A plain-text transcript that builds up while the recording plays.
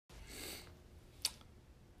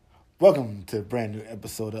Welcome to a brand new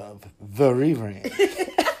episode of The Rebrand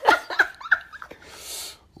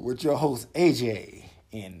with your host AJ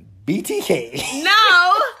and BTK. No!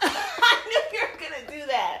 I knew you were going to do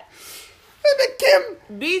that. Kim.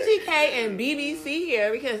 BTK and BBC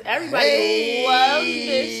here because everybody loves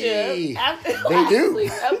Bishop. After last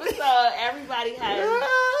week's episode, everybody has...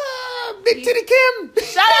 Big Titty Kim.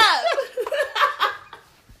 Shut up!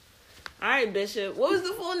 All right, Bishop. What was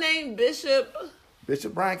the full name? Bishop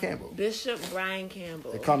Brian Campbell. Bishop Brian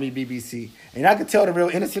Campbell. They call me BBC. And I could tell the real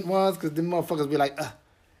innocent ones because them motherfuckers be like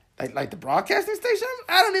the broadcasting station?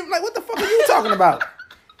 I don't even, what the fuck are you talking about?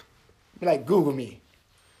 Be like, Google me.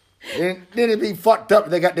 Then it be fucked up.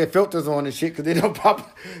 They got their filters on and shit because they don't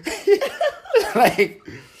pop. like,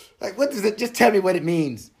 what does it? Just tell me what it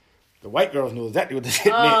means. The white girls knew exactly what the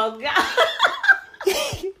shit meant. Oh, God.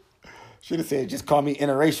 Should have said, just call me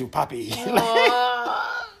interracial poppy.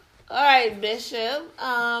 All right, Bishop.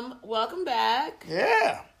 Welcome back.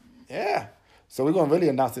 Yeah. So we're going to really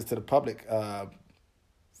announce this to the public for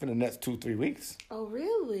the next 2-3 weeks. Oh,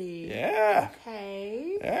 really? Yeah.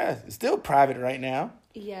 Okay. Yeah. It's still private right now.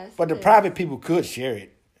 Yes. But the private people could share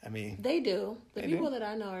it. I mean. They do. The people that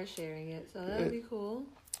I know are sharing it. So that would be cool.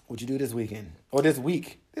 What'd you do this weekend? Or this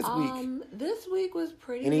week? This week was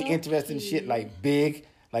pretty Any interesting shit like big,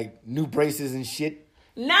 like new braces and shit?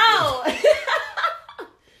 No.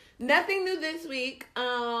 Nothing new this week.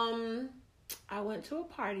 I went to a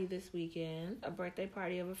party this weekend, a birthday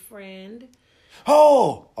party of a friend.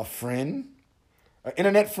 Oh, a friend? An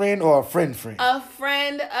internet friend or a friend? A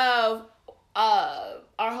friend of our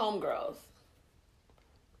homegirls.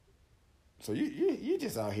 So you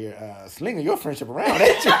just out here slinging your friendship around,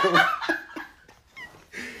 ain't you?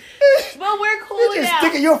 But we're cool now. You just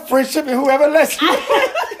sticking your friendship in whoever lets you.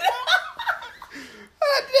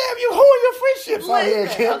 Damn, you holding your friendships out here,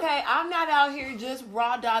 Kim. Okay, I'm not out here just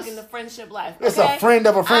raw dogging the friendship life. It's a friend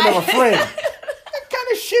of a friend of a friend. What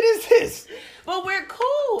kind of shit is this? But we're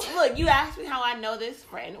cool. Look, you asked me how I know this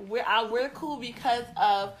friend. We're cool because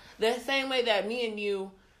of the same way that me and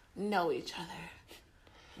you know each other.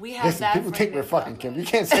 We have that. People think we're fucking, Kim. You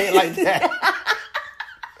can't say it like that.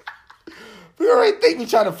 We already think we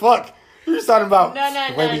trying to fuck. You're just talking about no.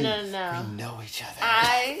 We know each other.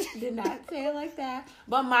 I did not say it like that.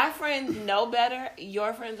 But my friends know better.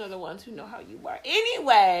 Your friends are the ones who know how you are.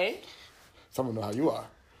 Anyway. Someone know how you are.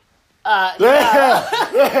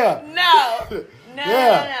 Yeah. No.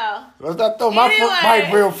 Let's not throw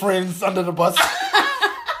my real friends under the bus.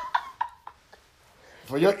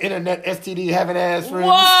 For your internet STD having ass friends.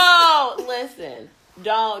 Whoa! Listen.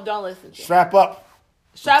 Don't listen to me. Strap up.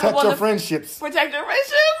 Protect your friendships. Protect your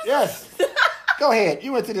friendships? Yes. Go ahead.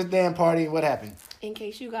 You went to this damn party. What happened? In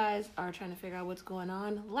case you guys are trying to figure out what's going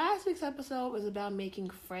on, last week's episode was about making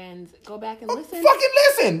friends. Go back and listen. Fucking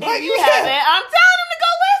listen. If you haven't, I'm telling them to go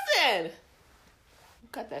listen.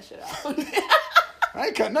 Cut that shit out. I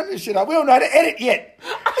ain't cut none of this shit out. We don't know how to edit yet.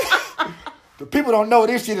 The people don't know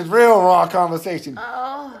this shit is real raw conversation.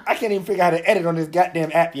 Oh. I can't even figure out how to edit on this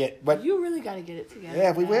goddamn app yet. But you really got to get it together.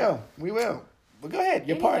 Yeah, we will. But go ahead,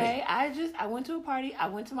 your party. I went to a party. I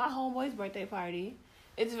went to my homeboy's birthday party.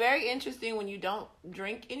 It's very interesting when you don't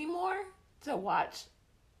drink anymore to watch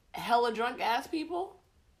hella drunk ass people.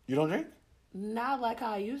 You don't drink? Not like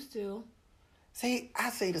how I used to. See, I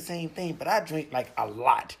say the same thing, but I drink like a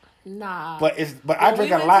lot. Nah. But I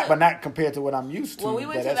drink a lot, but not compared to what I'm used to. When we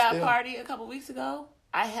went to that party a couple weeks ago,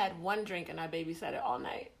 I had one drink and I babysat it all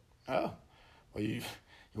night. Oh. Well, you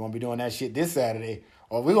want to be doing that shit this Saturday.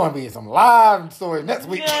 Or we're going to be in some live stories next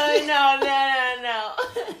week. No.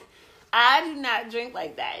 I do not drink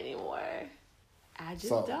like that anymore. I just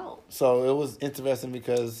don't. So it was interesting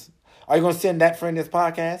because... Are you going to send that friend this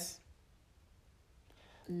podcast?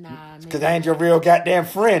 Nah. Because I ain't your real goddamn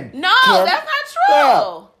friend. No, Kim. That's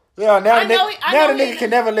not true. Yeah, now the nigga can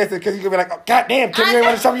never listen because he can be like, oh, goddamn, Kim, you ain't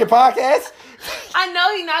want to show me your podcast? I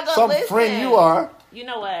know he's not going to listen. Some friend you are. You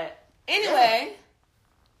know what? Anyway...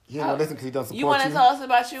 You don't listen because he doesn't support you. You want to tell us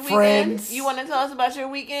about your weekend? Friends. You want to tell us about your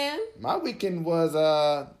weekend? My weekend was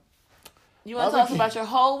You want to tell us about your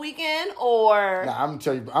whole weekend or? Nah, I'm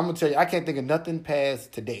gonna tell you. I can't think of nothing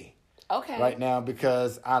past today. Okay. Right now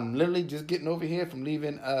because I'm literally just getting over here from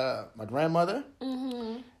leaving my grandmother,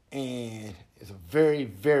 and it's a very,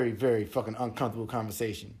 very, very fucking uncomfortable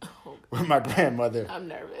conversation with my grandmother. I'm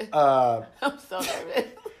nervous. I'm so nervous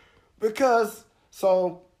because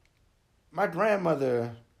my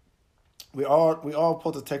grandmother. We all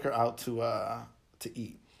supposed to take her out to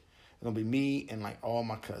eat. It's gonna be me and like all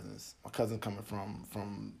my cousins. My cousin coming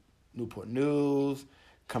from Newport News,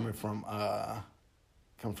 coming from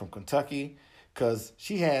Kentucky, because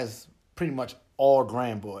she has pretty much all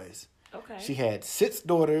grandboys. Okay. She had 6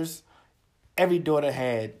 daughters. Every daughter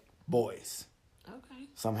had boys. Okay.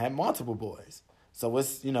 Some had multiple boys. So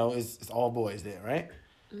it's, it's all boys there, right?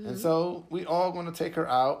 Mm-hmm. And so we all going to take her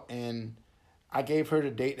out, and I gave her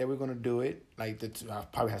the date that we're going to do it. Like, I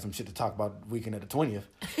probably have some shit to talk about the weekend of the 20th.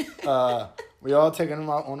 We all taking them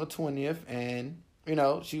out on the 20th, and,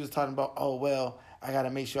 she was talking about, oh, well, I got to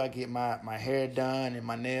make sure I get my hair done and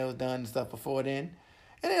my nails done and stuff before then.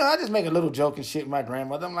 And, I just make a little joke and shit with my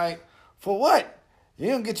grandmother. I'm like, for what? You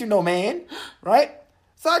don't get you no man, right?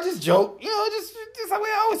 So I just joke, just like we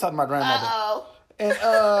always talk to my grandmother. Uh-oh.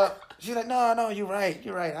 And she's like, no, you're right.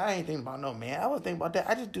 I ain't thinking about no man. I was thinking about that.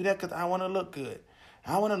 I just do that because I want to look good.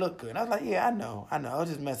 And I was like, yeah, I know. I was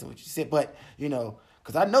just messing with you. She said, but,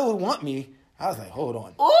 because I know who want me. I was like, hold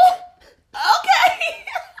on. Ooh, okay.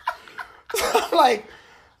 So I'm like,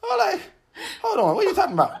 hold on. What are you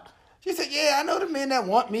talking about? She said, yeah, I know the men that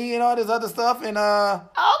want me and all this other stuff. And okay.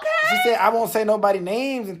 She said, I won't say nobody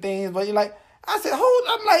names and things, but you're like, I said,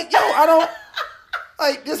 I'm like, yo, I don't,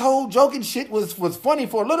 like, this whole joking shit was funny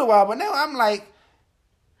for a little while, but now I'm like,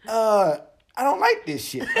 I don't like this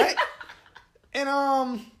shit, right?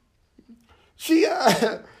 And, she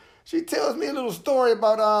tells me a little story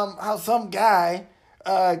about, how some guy,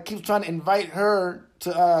 keeps trying to invite her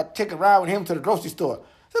to, take a ride with him to the grocery store.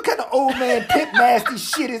 What kind of old man pimp nasty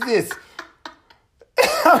shit is this?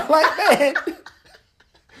 I'm like, man,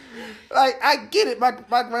 like, I get it. My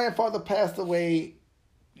grandfather passed away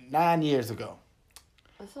 9 years ago.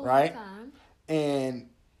 That's a right? long time. And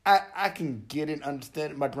I can get it,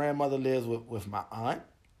 understand it. My grandmother lives with my aunt.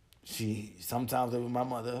 She sometimes lives with my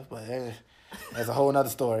mother, but that's a whole nother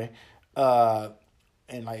story.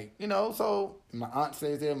 And like, so my aunt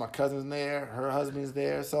stays there, my cousin's there, her husband's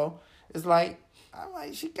there. So it's like, I'm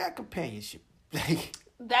like, she got companionship.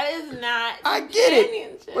 That is not I get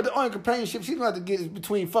it. But the only companionship she's going to have to get is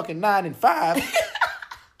between fucking 9 and 5.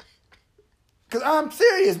 Because I'm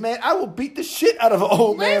serious, man. I will beat the shit out of an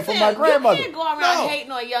old man for my grandmother. You can't go around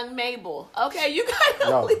hating on young Mabel. Okay, you got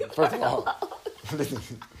to leave first of all, listen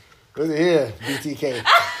here, BTK.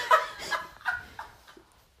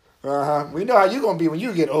 We know how you going to be when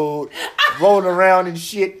you get old, rolling around and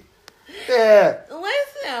shit. Yeah.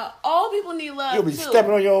 Listen, old people need love, You'll be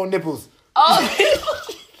stepping on your own nipples.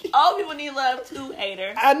 Old people need love too,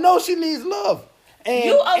 hater. I know she needs love. And,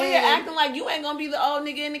 you over here acting like you ain't gonna be the old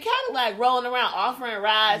nigga in the Cadillac rolling around offering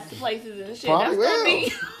rides to places and shit. Probably That's gonna will.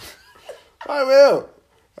 be. I will.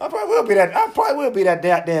 I probably will be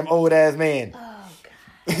that damn old ass man. Oh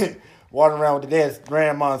God. Walking around with the dad's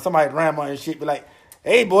grandma and somebody's grandma and shit. Be like,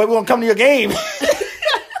 hey boy, we gonna come to your game.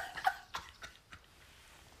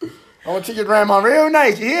 I want to treat your grandma real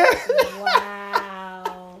nice. You hear?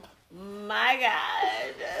 Wow. My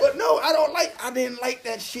God. But no, I didn't like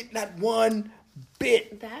that shit not one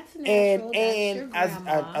bit. That's natural. And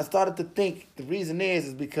I started to think the reason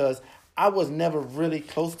is because I was never really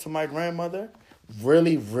close to my grandmother,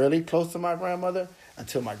 really, really close to my grandmother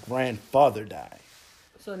until my grandfather died.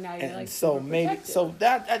 So now you're like so maybe protective. so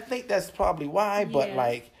that I think that's probably why. But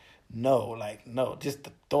no, just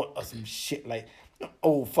the thought of some shit like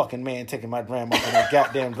old fucking man taking my grandma to the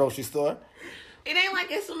goddamn grocery store. It ain't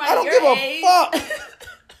like it's somebody I don't your give age. a fuck.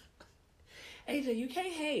 AJ, you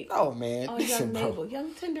can't hate. Oh man, Oh, listen, young Mabel, bro.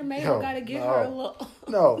 young tender Mabel, gotta give her a little.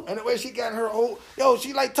 No, and the way she got her old,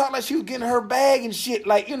 she like talked like she was getting her bag and shit.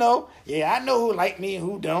 Like yeah, I know who like me and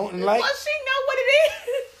who don't, and like. Well, she know what it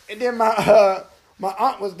is. And then my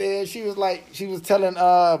aunt was there. She was telling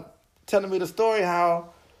me the story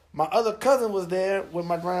how my other cousin was there with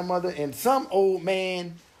my grandmother, and some old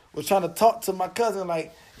man was trying to talk to my cousin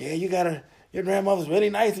like, yeah, your grandmother's really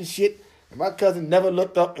nice and shit. And my cousin never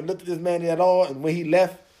looked up and looked at this man at all. And when he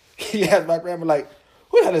left, he asked my grandma like,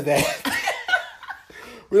 who the hell is that?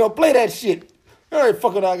 We don't play that shit. All right,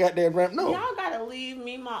 fucking I got that grandma. No. Y'all gotta leave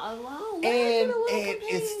me alone. And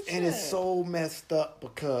it's so messed up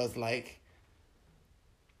because like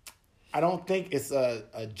I don't think it's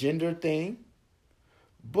a gender thing,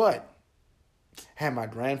 but had my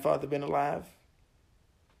grandfather been alive,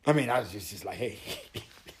 I mean I was just like, hey.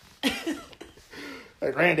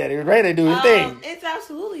 Like granddaddy do his thing. It's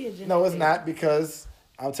absolutely a gender thing. No, it's not, because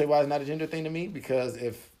I'll tell you why it's not a gender thing to me. Because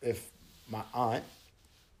if my aunt,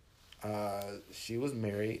 she was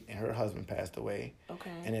married and her husband passed away. Okay.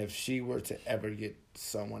 And if she were to ever get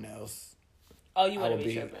someone else, you wouldn't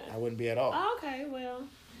be tripping. I wouldn't be at all. Oh, okay, well,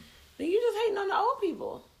 then you just hating on the old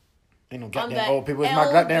people. Ain't no goddamn old people. It's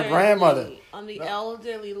my goddamn grandmother. On the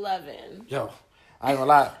elderly loving. Yo. I ain't gonna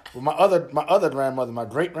lie. With my other grandmother, my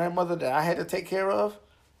great grandmother that I had to take care of,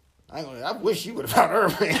 I wish you would have found her,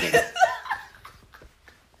 man.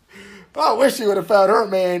 I wish she would have found her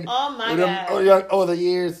man. Oh, my with them God. young older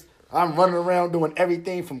years. I'm running around doing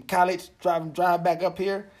everything from college, drive back up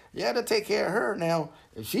here. Yeah, to take care of her now.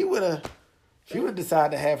 If she would have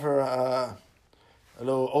decided to have her a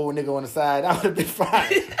little old nigga on the side, I would have been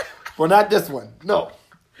fine. Well, not this one. No,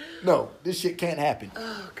 this shit can't happen.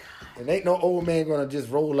 Oh, God. And ain't no old man gonna just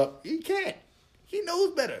roll up. He can't. He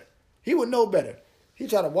knows better. He would know better. He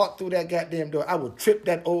try to walk through that goddamn door. I would trip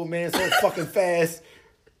that old man so fucking fast.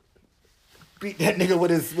 Beat that nigga with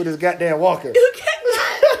his goddamn walker. You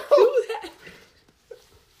cannot do that.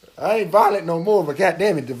 I ain't violent no more, but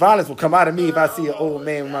goddamn it, the violence will come out of me if I see an old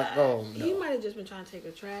man with my no. He might have just been trying to take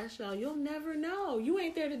a trash out. You'll never know. You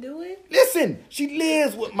ain't there to do it. Listen, she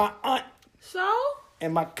lives with my aunt So?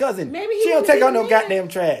 and my cousin. Maybe he she don't wouldn't take be out the no man. goddamn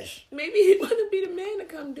trash. Maybe he wouldn't be the man to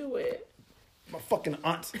come do it. My fucking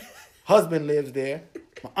aunt's husband lives there.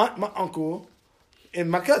 My aunt, my uncle, and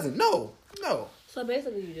my cousin. No. So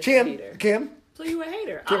basically you just a hater. Kim, So you a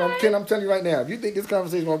hater. Kim, All right. I'm telling you right now, if you think this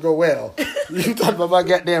conversation gonna go well, you talking about my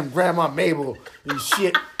goddamn grandma Mabel and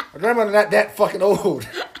shit. My grandmother not that fucking old.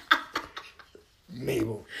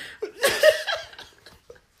 Mabel.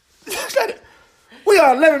 We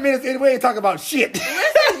are 11 minutes in, we ain't talking about shit.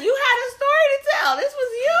 Listen, you had a story to tell. This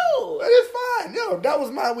was you. But it's fine. Yo, that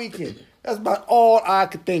was my weekend. That's about all I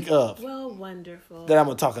could think of Well, wonderful. that I'm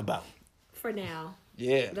gonna talk about. For now.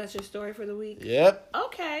 Yeah. That's your story for the week? Yep.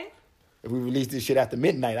 Okay. If we release this shit after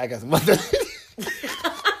midnight, I got some other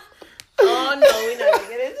Oh, no, we're not going to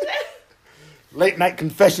get into that. late night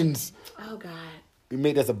confessions. Oh, God. We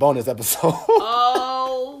made this a bonus episode.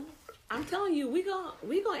 Oh, I'm telling you, we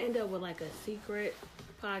gonna end up with like a secret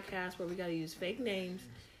podcast where we gotta use fake names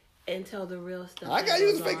and tell the real stuff. I that gotta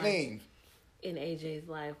use goes fake on names. in AJ's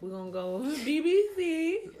life. We're gonna go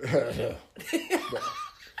BBC.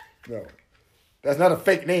 No. That's not a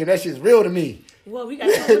fake name. That shit's real to me. Well, we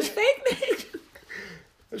gotta go with fake names.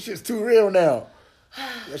 That shit's too real now.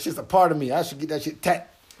 That shit's a part of me. I should get that shit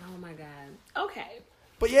tapped. Oh my God. Okay.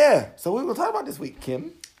 But yeah, so we will talk about this week,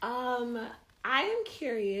 Kim. I am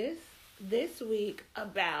curious this week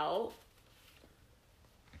about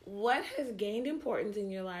what has gained importance in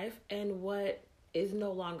your life and what is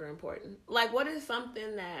no longer important. Like, what is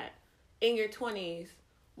something that in your 20s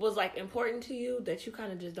was like important to you that you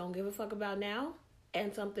kind of just don't give a fuck about now,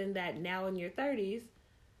 and something that now in your 30s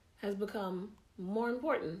has become more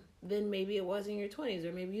important than maybe it was in your 20s,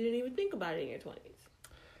 or maybe you didn't even think about it in your 20s.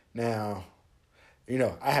 Now, you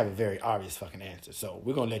know, I have a very obvious fucking answer, so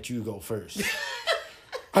we're going to let you go first.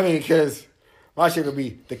 I mean, because my shit will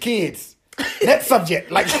be the kids. That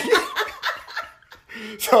subject. Like,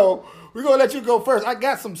 so we're going to let you go first. I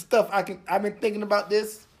got some stuff I've been thinking about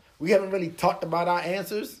this. We haven't really talked about our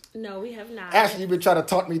answers. No, we have not. Actually, you've been trying to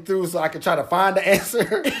talk me through so I can try to find the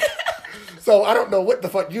answer. So I don't know what the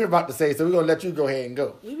fuck you're about to say, so we're going to let you go ahead and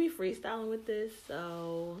go. We be freestyling with this,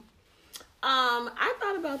 so I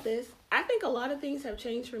thought about this. I think a lot of things have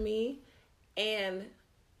changed for me, and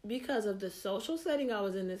because of the social setting I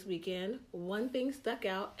was in this weekend, one thing stuck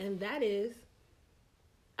out, and that is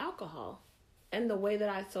alcohol and the way that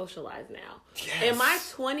I socialize now. Yes. In my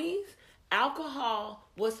 20s, alcohol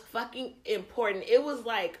was fucking important. It was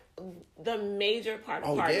like the major part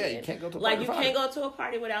of partying. Yeah, you can't go to a like party you without can't it. go to a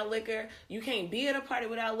party without liquor. You can't be at a party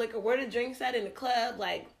without liquor. Where the drinks at in the club?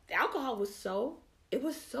 Like, alcohol was so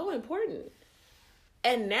important.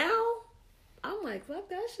 And now I'm like, fuck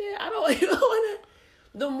that shit. I don't even want to.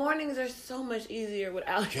 The mornings are so much easier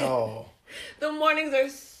without it. Yo. The mornings are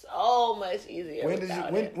so much easier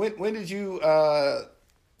When did you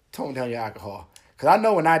tone down your alcohol? Because I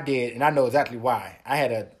know when I did, and I know exactly why. I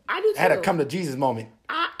had a come to Jesus moment.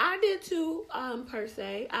 I did too, per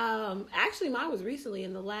se. Actually, mine was recently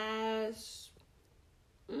in the last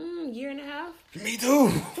year and a half. Me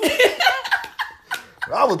too.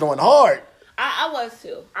 I was going hard. I was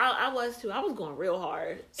too. I was too. I was going real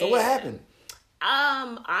hard. So what happened?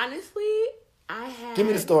 Honestly, I had... Give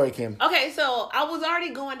me the story, Kim. Okay, so I was already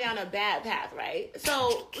going down a bad path, right?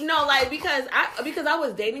 So, no, like, because I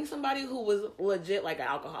was dating somebody who was legit, like, an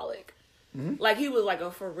alcoholic. Mm-hmm. Like, he was, like,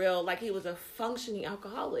 he was a functioning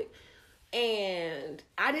alcoholic. And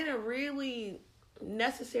I didn't really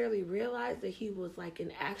necessarily realize that he was, like,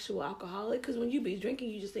 an actual alcoholic. Because when you be drinking,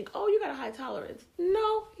 you just think, oh, you got a high tolerance.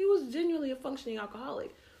 No, he was genuinely a functioning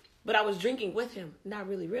alcoholic. But I was drinking with him, not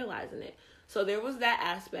really realizing it. So there was that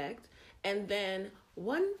aspect. And then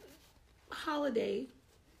one holiday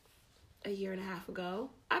a year and a half ago,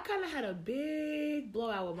 I kind of had a big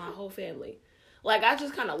blowout with my whole family. Like, I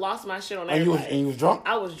just kind of lost my shit on everybody. And you was drunk?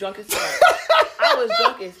 I was drunk as hell. I was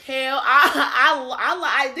drunk as hell.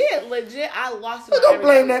 I did legit. I lost my. Don't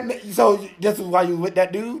blame that man. So this is why you with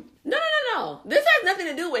that dude? No. No, this has nothing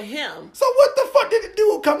to do with him. So what the fuck did the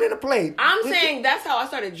dude come into play? I'm saying that's how I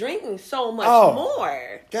started drinking so much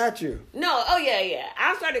more. Got you. No, yeah.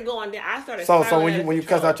 I started going down. I started. So when you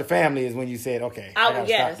cuss out your family is when you said, okay, I gotta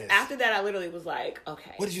stop this. After that, I literally was like,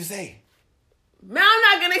 okay. What did you say? Man, I'm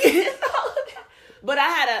not gonna get into all of that. But I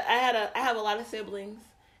have a lot of siblings,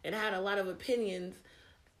 and I had a lot of opinions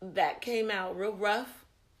that came out real rough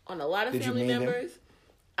on a lot of family members.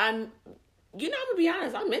 I'm gonna be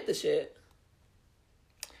honest. I meant the shit.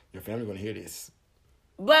 Your family gonna hear this,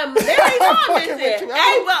 but they already know I meant it.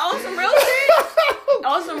 Hey, but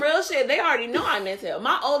on some real shit, they already know I meant it.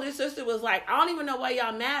 My older sister was like, I don't even know why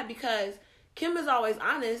y'all mad because Kim is always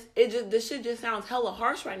honest. This shit just sounds hella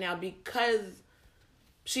harsh right now because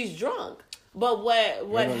she's drunk. But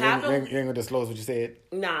what happened? You ain't gonna disclose what you said.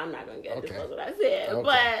 Nah, I'm not gonna disclose what I said.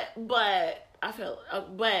 Okay. But I feel.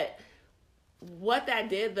 But what that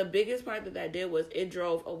did, the biggest part that did was it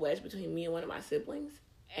drove a wedge between me and one of my siblings,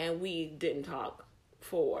 and we didn't talk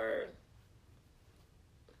for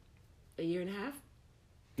a year and a half.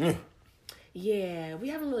 Yeah, we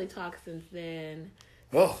haven't really talked since then.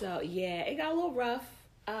 Oh. So yeah, it got a little rough.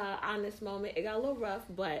 On this moment, it got a little rough,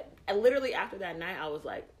 but literally after that night, I was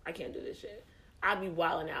like, I can't do this shit. I be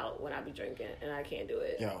wilding out when I be drinking, and I can't do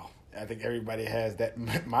it. Yo, I think everybody has that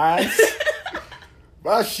mind.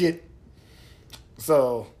 Well, shit.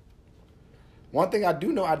 So, one thing I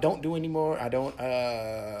do know I don't do anymore, I don't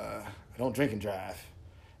drink and drive.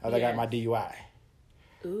 I got my DUI.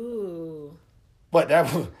 Ooh. But that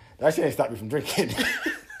shit ain't stopped me from drinking.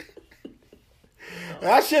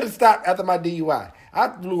 I should have stopped after my DUI. I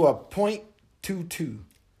blew a .22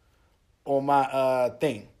 on my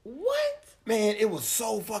thing. What? Man, it was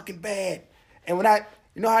so fucking bad. And when how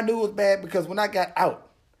I knew it was bad? Because when I got out,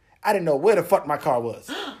 I didn't know where the fuck my car was.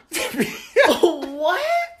 What?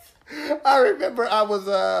 I remember I was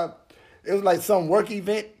it was like some work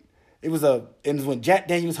event. It was when Jack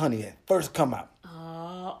Daniel's Honey had first come out.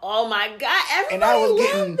 Oh my God! Everybody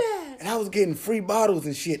loved that. And I was getting free bottles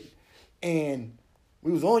and shit. And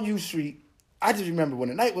we was on U Street. I just remember when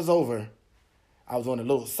the night was over, I was on a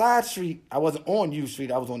little side street. I wasn't on U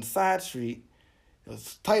Street. I was on the side street. It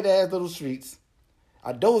was tight-ass little streets.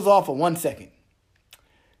 I dozed off for 1 second.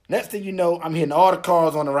 Next thing you know, I'm hitting all the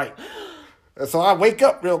cars on the right. So I wake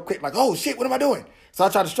up real quick like, oh, shit, what am I doing? So I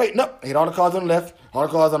try to straighten up. I hit all the cars on the left, all the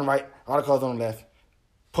cars on the right, all the cars on the left.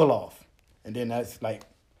 Pull off. And then that's like,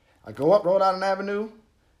 I go up Rhode Island Avenue,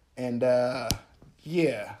 and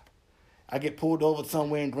yeah. I get pulled over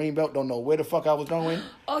somewhere in Greenbelt. Don't know where the fuck I was going.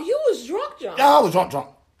 Oh, you was drunk. Yeah, I was drunk.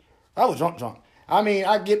 I was drunk. I mean,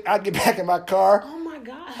 I get back in my car. Oh my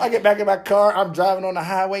God. I get back in my car. I'm driving on the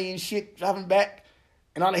highway and shit, driving back,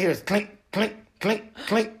 and all I hear is clink, clink, clink,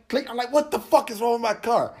 clink, clink. I'm like, what the fuck is wrong with my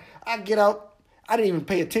car? I get out. I didn't even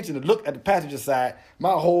pay attention to look at the passenger side.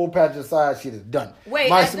 My whole passenger side shit is done. Wait,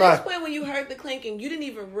 at this point when you heard the clinking, you didn't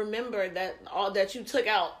even remember that you took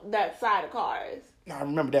out that side of cars. No, I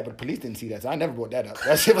remember that, but the police didn't see that, so I never brought that up.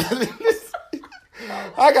 That shit was. When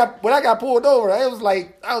I got pulled over, it was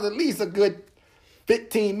like I was at least a good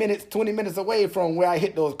 15 minutes, 20 minutes away from where I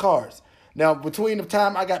hit those cars. Now, between the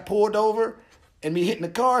time I got pulled over and me hitting the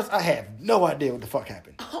cars, I have no idea what the fuck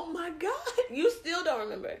happened. Oh my God, you still don't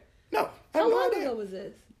remember? No. How long ago was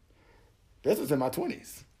this? This was in my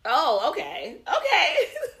 20s. Oh, okay.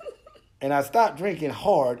 And I stopped drinking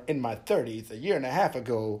hard in my 30s a year and a half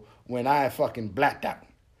ago when I fucking blacked out.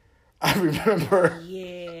 I remember.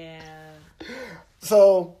 Yeah.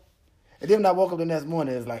 So, and then when I woke up the next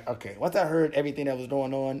morning, it's like, okay, once I heard everything that was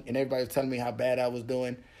going on and everybody was telling me how bad I was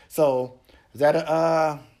doing. So, was that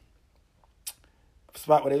a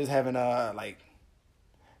spot where they was having like,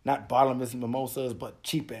 not bottomless mimosas, but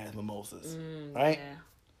cheap-ass mimosas, right? Yeah.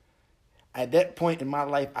 At that point in my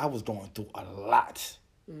life, I was going through a lot.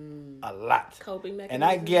 A lot. Coping mechanism. And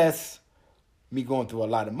I guess me going through a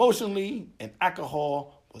lot emotionally and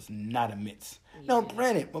alcohol was not a mix. Yeah. Now,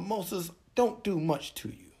 granted, mimosas don't do much to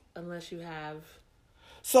you. Unless you have.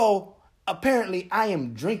 So, apparently, I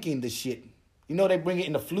am drinking the shit. You know they bring it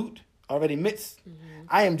in the flute, already mixed? Mm-hmm.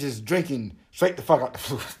 I am just drinking straight the fuck out the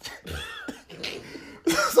flute.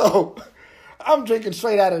 So, I'm drinking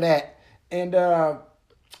straight out of that. And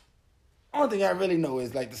only thing I really know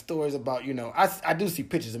is, like, the stories about, I do see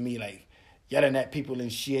pictures of me, like, yelling at people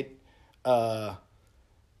and shit. I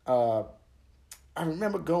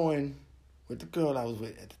remember going with the girl I was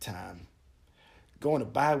with at the time, going to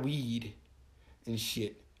buy weed and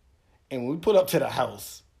shit. And when we pull up to the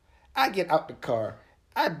house, I get out the car,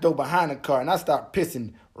 I go behind the car, and I start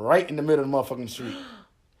pissing right in the middle of the motherfucking street.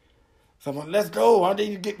 So I'm like, let's go. I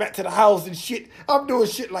need to get back to the house and shit. I'm doing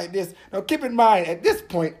shit like this. Now, keep in mind, at this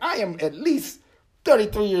point, I am at least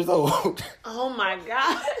 33 years old. Oh my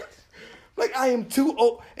God. Like, I am too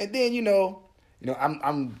old. And then,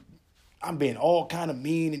 I'm being all kind of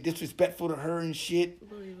mean and disrespectful to her and shit.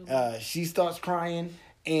 She starts crying,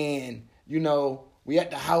 and, we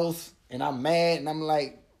at the house, and I'm mad, and I'm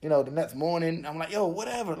like, the next morning, I'm like, yo,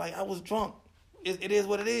 whatever. Like, I was drunk. It is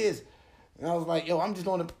what it is. And I was like, yo, I'm just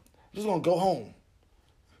gonna go home.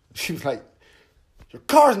 She was like, your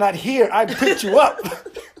car's not here. I picked you up.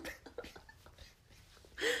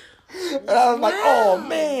 And I was like, oh,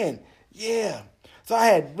 man. Yeah. So I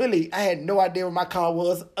had no idea where my car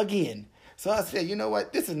was again. So I said, you know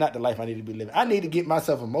what? This is not the life I need to be living. I need to get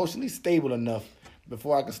myself emotionally stable enough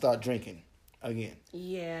before I can start drinking again.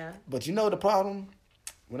 Yeah. But you know the problem?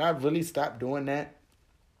 When I really stopped doing that,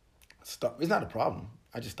 it's not a problem.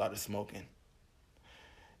 I just started smoking.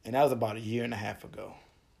 And that was about 1.5 years ago.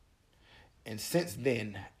 And since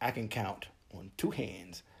then, I can count on 2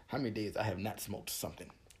 hands how many days I have not smoked something.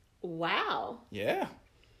 Wow. Yeah.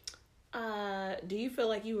 Do you feel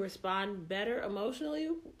like you respond better emotionally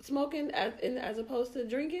smoking as opposed to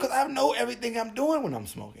drinking? Because I know everything I'm doing when I'm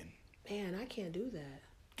smoking. Man, I can't do that.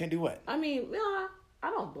 Can't do what? I mean, I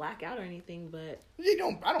don't black out or anything, but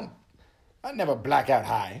I never black out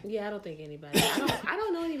high. yeah, I don't think anybody. I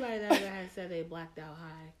don't know anybody that ever has said they blacked out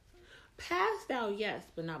high. Passed out, yes,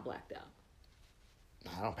 but not blacked out.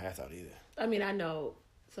 Nah, I don't pass out either. I mean, I know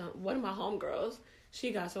one of my homegirls.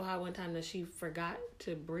 She got so high one time that she forgot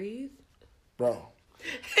to breathe. Bro.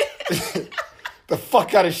 The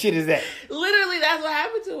fuck kind of shit is that? Literally, that's what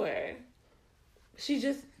happened to her. She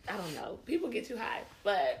just, I don't know. People get too high,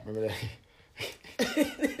 but. Remember that?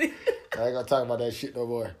 I ain't gonna talk about that shit no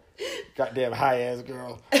more. Goddamn high ass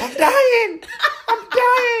girl. I'm dying! I'm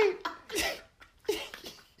dying!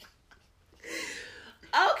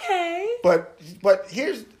 Okay. But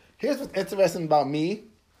here's what's interesting about me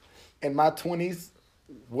in my 20s,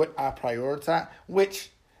 what I prioritize, which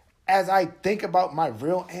as I think about my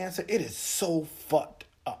real answer, it is so fucked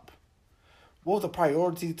up. What was a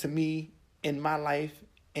priority to me in my life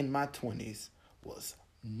in my 20s was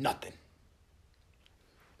nothing.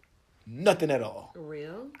 Nothing at all.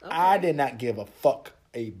 Real? Okay. I did not give a fuck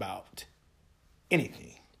about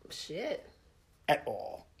anything. Shit. At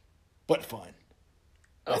all. But fun.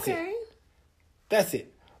 That's okay. it. That's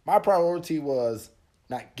it. My priority was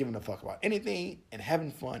not giving a fuck about anything and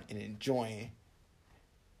having fun and enjoying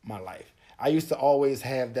my life. I used to always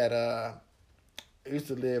have that, I used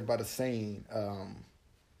to live by the saying,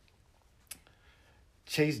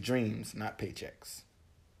 chase dreams, not paychecks.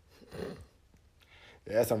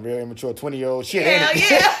 Yeah, that's some real immature 20-year-old shit, ain't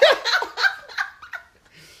it? Yeah.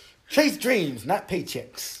 Chase dreams, not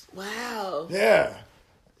paychecks. Wow. Yeah.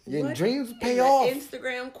 Your dreams pay off.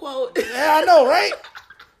 Instagram quote. Yeah, I know, right?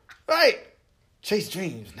 Right. Chase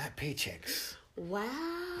dreams, not paychecks. Wow.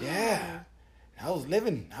 Yeah. I was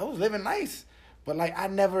living nice. But like I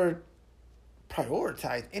never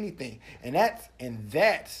prioritized anything. And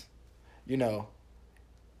that's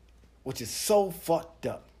which is so fucked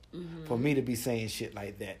up for me to be saying shit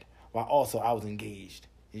like that. While also I was engaged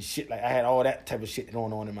and shit, like I had all that type of shit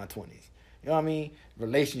going on in my 20s. You know what I mean?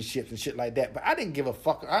 Relationships and shit like that. But I didn't give a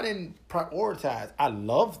fuck. I didn't prioritize. I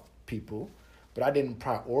loved people, but I didn't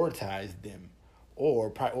prioritize them or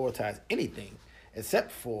prioritize anything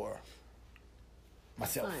except for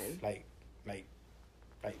myself. Fine.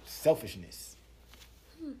 Like selfishness.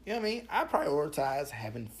 You know what I mean? I prioritize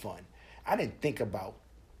having fun. I didn't think about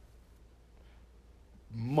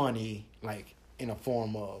money like in a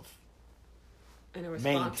form of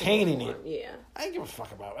maintaining it. Yeah. I didn't give a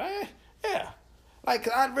fuck about it. Yeah. Like,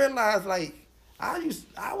 'cause I realized, like, I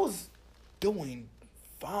was doing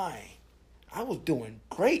fine. I was doing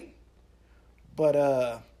great. But,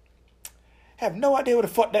 have no idea where the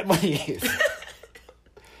fuck that money is.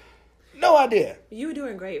 No idea. You were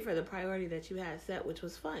doing great for the priority that you had set, which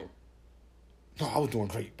was fun. No, I was doing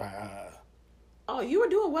great by, Oh, you were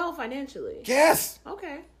doing well financially. yes.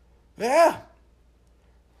 Okay. Yeah.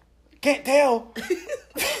 Can't tell.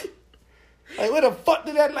 Like, where the fuck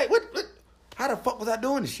did that, like, what, how the fuck was I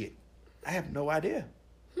doing this shit? I have no idea.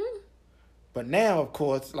 But now, of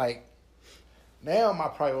course, like, now my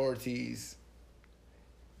priorities,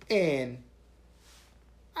 and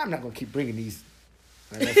I'm not going to keep bringing these.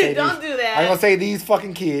 Don't do that. I'm going to say these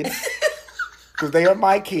fucking kids, because they are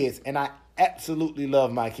my kids, and I absolutely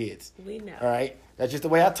love my kids. We know. All right? That's just the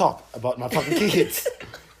way I talk about my fucking kids.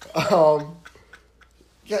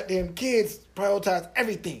 Goddamn kids prioritize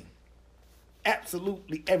everything.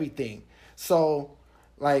 Absolutely everything. So,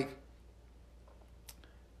 like,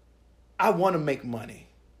 I want to make money.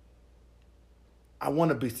 I want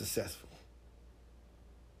to be successful.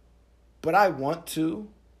 But I want to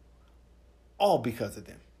all because of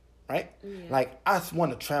them, right? Yeah. Like, I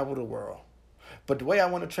want to travel the world. But the way I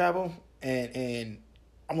want to travel, and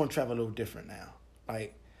I want to travel a little different now.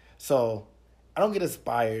 Like, so I don't get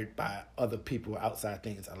inspired by other people outside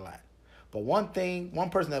things a lot. But one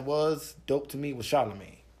person that was dope to me was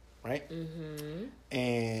Charlamagne, right? Mm-hmm.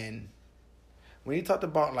 And when he talked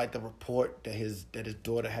about like the report that his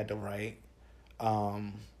daughter had to write,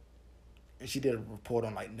 and she did a report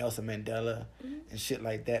on like Nelson Mandela and shit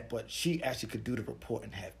like that, but she actually could do the report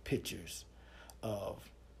and have pictures of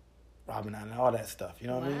Robin Island and all that stuff. You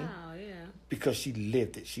know what I mean? Wow, yeah. Because she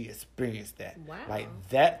lived it, she experienced that. Wow. Like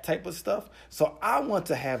that type of stuff. So I want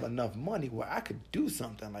to have enough money where I could do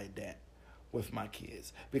something like that with my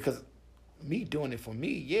kids. Because me doing it for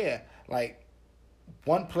me, yeah, like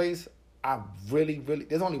one place I really,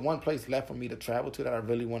 there's only one place left for me to travel to that I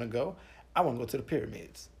really want to go. I want to go to the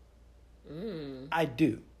pyramids. I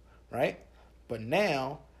do, right? But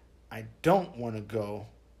now I don't want to go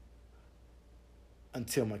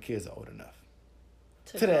until my kids are old enough.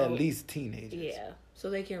 To the at least teenagers. Yeah. So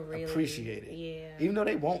they can really appreciate it. Yeah. Even though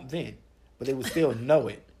they won't then, but they will still know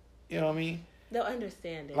it. You know what I mean? They'll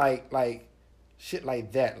understand it. Like shit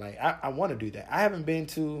like that. Like I want to do that. I haven't been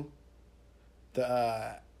to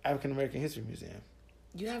the African American History Museum.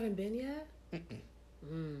 You haven't been yet?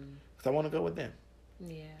 Because I want to go with them.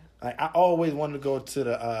 Yeah. Like I always wanted to go to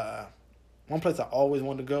the one place I always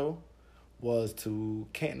wanted to go was to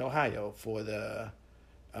Canton, Ohio for the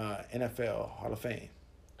NFL Hall of Fame.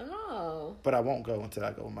 Oh. But I won't go until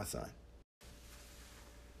I go with my son.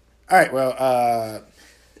 All right, well,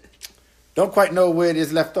 don't quite know where it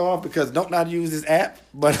is left off because don't know how to use this app.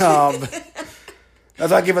 But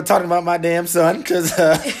that's why I keep on talking about my damn son because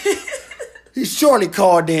he surely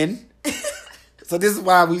called in. So this is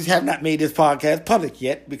why we have not made this podcast public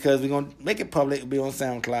yet, because we're going to make it public. It'll be on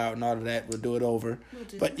SoundCloud and all of that. We'll do it over.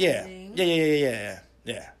 But yeah.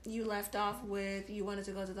 You left off with you wanted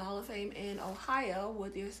to go to the Hall of Fame in Ohio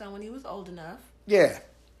with your son when he was old enough. Yeah.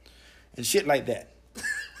 And shit like that.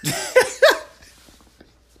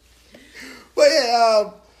 But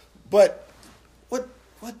yeah, but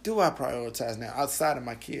what do I prioritize now outside of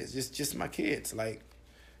my kids? Just my kids. Like,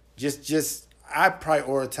 just I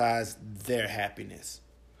prioritize their happiness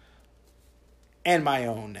and my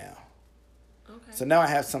own now. Okay. So now I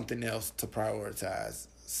have something else to prioritize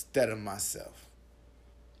instead of myself.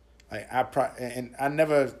 Like I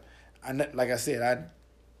never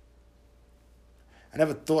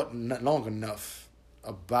thought long enough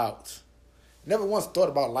about. Never once thought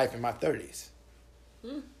about life in my 30s.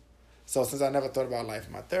 So since I never thought about life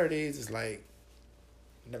in my 30s, it's like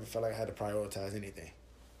I never felt like I had to prioritize anything.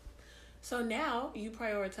 So now you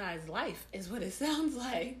prioritize life, is what it sounds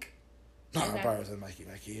like. No, I prioritize my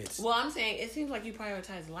kids. Well, I'm saying it seems like you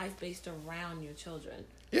prioritize life based around your children.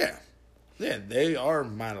 Yeah. Yeah, they are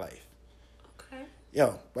my life. Okay.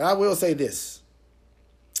 Yo, but I will say this.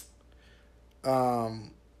 I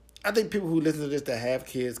think people who listen to this that have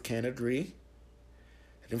kids can agree.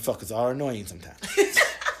 Them fuckers are annoying sometimes.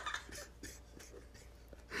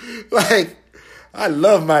 Like, I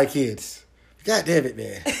love my kids. God damn it,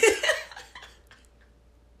 man.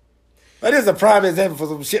 Like, this is a prime example for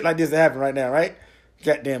some shit like this to happen right now, right?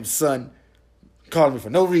 Goddamn son calling me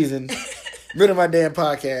for no reason. Middle of my damn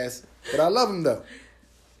podcast. But I love him, though.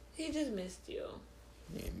 He just missed you.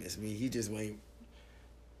 He ain't missed me. He just ain't.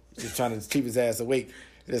 Just trying to keep his ass awake.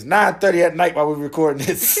 It's 9:30 at night while we're recording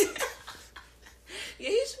this. Yeah,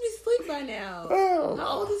 he should be asleep by now. Oh. How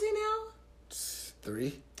old is he now?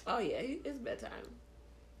 3. Oh, yeah, it's bedtime.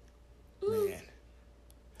 Man.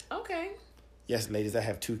 Okay. Yes, ladies, I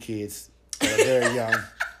have 2 kids that are very young.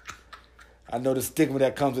 I know the stigma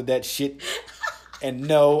that comes with that shit. And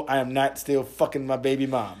no, I am not still fucking my baby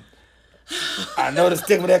mom. I know the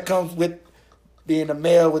stigma that comes with being a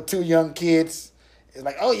male with 2 young kids. It's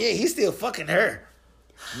like, oh yeah, he's still fucking her.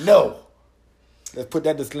 No. Let's put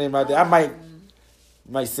that disclaimer out there. I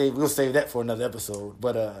might save, we'll save that for another episode.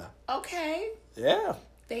 But Okay. yeah.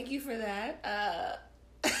 Thank you for that.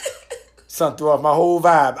 Something threw off my whole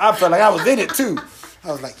vibe. I felt like I was in it too.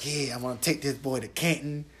 I was like, yeah, I'm gonna take this boy to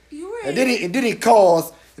Canton. You were. And then he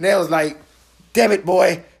calls, and I was like, damn it,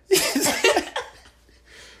 boy.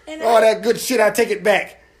 And all that good shit, I take it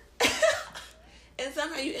back. And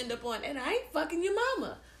somehow you end up on, and I ain't fucking your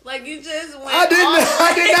mama. Like, you just went.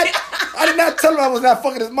 I did not tell him I was not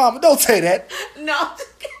fucking his mama. Don't say that. No.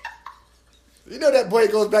 You know that boy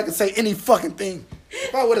goes back and say any fucking thing.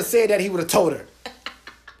 If I would have said that, he would have told her.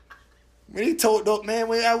 When he told, man,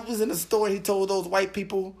 when I was in the store, he told those white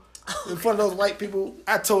people in front of those white people.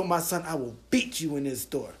 I told my son, I will beat you in this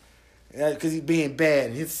store. Because he's being bad.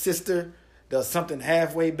 And his sister does something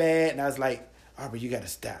halfway bad. And I was like, Aubrey, you got to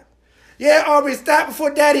stop. Yeah, Aubrey, stop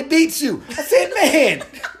before daddy beats you. I said, man.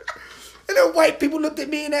 And the white people looked at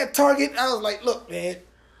me in that Target. I was like, look, man,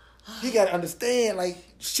 you got to understand, like,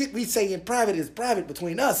 shit we say in private is private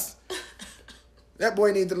between us. That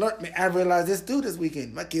boy needs to learn. Man, I realized this dude this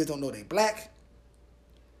weekend. My kids don't know they black.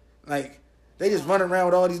 Like, they just run around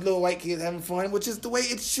with all these little white kids having fun, which is the way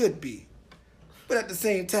it should be. But at the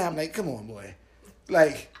same time, like, come on, boy.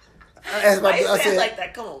 Like, I asked my daughter, I said, like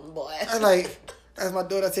that, come on, boy. I asked my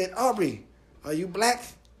daughter, I said, Aubrey, are you black?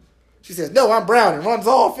 She says, no, I'm brown, and runs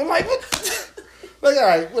off. And like, what? Like, all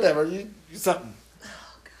right, whatever. You something.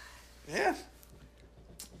 Oh, God. Yeah.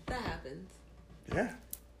 That happens. Yeah.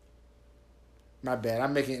 My bad.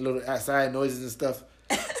 I'm making little outside noises and stuff.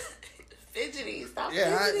 Fidgety. Stop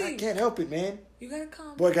fidgeting. I can't help it, man. You gotta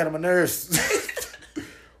calm. Boy got on my nerves.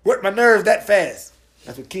 Work my nerves that fast.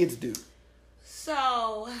 That's what kids do.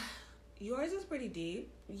 So, yours is pretty deep.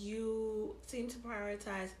 You seem to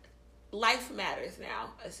prioritize life matters now,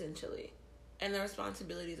 essentially, and the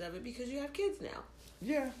responsibilities of it because you have kids now.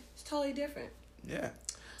 Yeah. It's totally different. Yeah.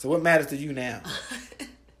 So what matters to you now?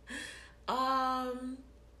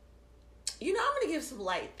 You know, I'm gonna give some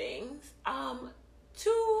light things.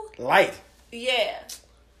 Light. Yeah.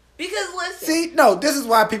 Because listen. See, no, this is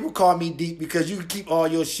why people call me deep, because you keep all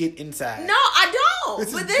your shit inside. No, I don't.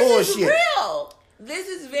 This but is this bullshit. is real. This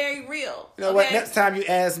is very real. You know what? Next time you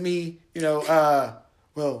ask me,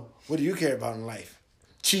 well, what do you care about in life?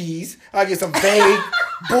 Cheese. I'll get some vague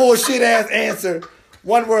bullshit ass answer,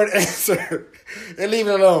 one word answer, and leave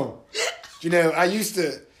it alone. You know, I used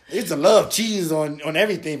to love cheese on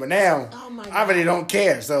everything, but now I really don't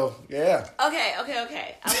care. So yeah. Okay.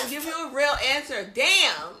 I will give you a real answer.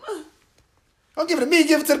 Damn. Don't give it to me.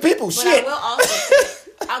 Give it to the people. But Shit. I will also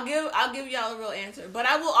say, I'll give y'all a real answer. But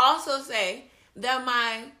I will also say that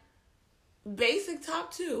my basic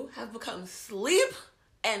top two have become sleep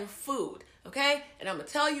and food. Okay? And I'm going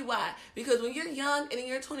to tell you why. Because when you're young and in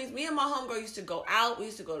your 20s, me and my homegirl used to go out. We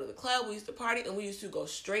used to go to the club. We used to party. And we used to go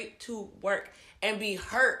straight to work and be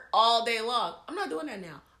hurt all day long. I'm not doing that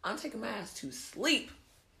now. I'm taking my ass to sleep.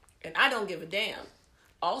 And I don't give a damn.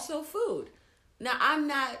 Also, food. Now, I'm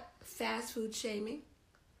not fast food shaming.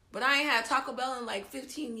 But I ain't had Taco Bell in like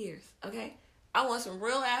 15 years. Okay? I want some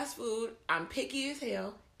real ass food. I'm picky as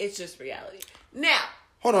hell. It's just reality. Now.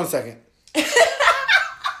 Hold on a second.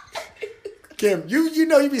 Kim, you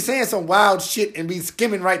know you be saying some wild shit and be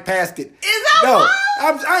skimming right past it. Is that wild?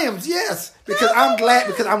 I am, yes. Because I'm glad,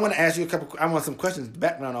 because I want to ask you I want some questions,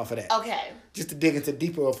 background off of that. Okay. Just to dig into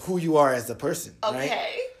deeper of who you are as a person. Okay.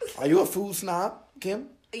 Right? Are you a food snob, Kim?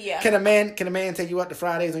 Yeah. Can a man take you out to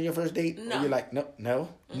Fridays on your first date? No. Or you're like, no.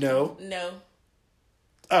 Mm-hmm. No. No.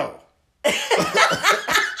 Oh.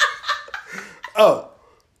 Oh.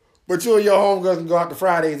 But you and your homegirls can go out to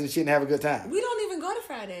Fridays and shit and have a good time. We don't even go to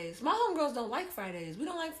Fridays. My homegirls don't like Fridays. We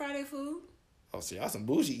don't like Friday food. Oh, see, y'all some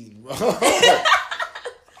bougie eating.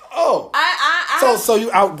 Oh. So you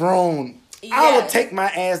outgrown. Yes. I would take my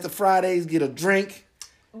ass to Fridays, get a drink,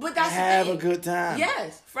 but that's have a good time.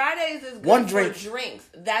 Yes. Fridays is good One for drink. drinks.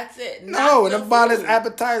 That's it. No, and the bottle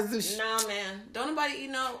appetizers. Nah, man. Don't nobody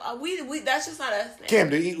eat we that's just not us. Man. Kim,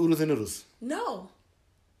 do you eat oodles and noodles? No.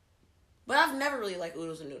 But I've never really liked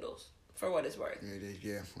oodles and noodles, for what it's worth.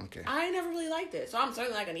 Yeah, okay. I ain't never really liked it, so I'm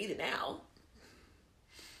certainly not gonna eat it now.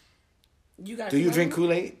 You guys? Do you drink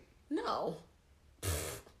Kool-Aid? No.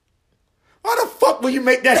 Why the fuck will you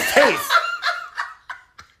make that face?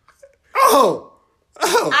 Oh.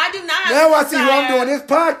 I do not. Now I see who I'm doing this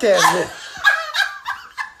podcast with.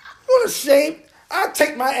 What a shame. I'll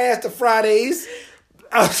take my ass to Fridays.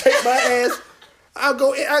 I'll take my ass. I'll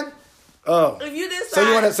go. If you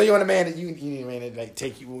decide, so you want a man that you need a man that like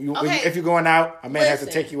take you. Okay. If you're going out, a man has to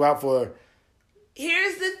take you out for.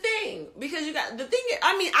 Here's the thing, because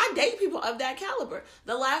I date people of that caliber.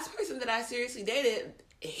 The last person that I seriously dated,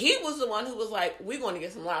 he was the one who was like, "We're going to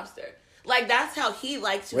get some lobster." Like that's how he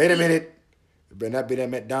likes to. Wait a minute. It better not be that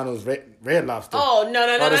McDonald's red lobster. Oh,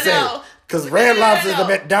 no. Because Red Lobster is the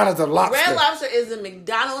McDonald's of lobster. Red Lobster is the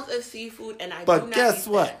McDonald's of seafood, and I do not guess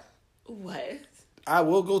what? That. What? I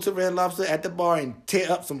will go to Red Lobster at the bar and tear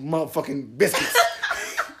up some motherfucking biscuits.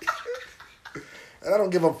 And I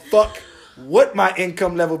don't give a fuck what my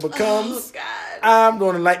income level becomes. Oh, God. I'm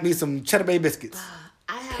going to like me some Cheddar Bay biscuits.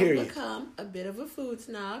 I have become a bit of a food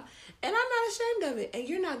snob, and I'm not ashamed of it. And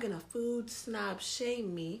you're not going to food snob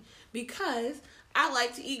shame me because I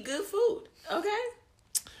like to eat good food, okay?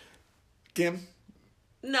 Kim?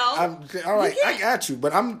 No. All right, I got you,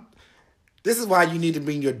 but This is why you need to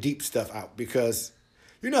bring your deep stuff out, because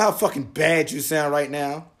you know how fucking bad you sound right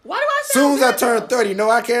now. Why do I sound Soon as I bad, turn though? 30, you know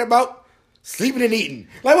what I care about? Sleeping and eating.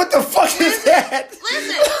 Like, what the fuck is that?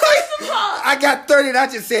 Listen, first of all, I got 30 and I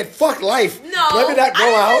just said, fuck life. no, Let me not go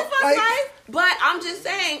I out. didn't say fuck Like, life, but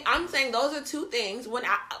I'm saying those are two things when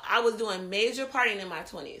I was doing major partying in my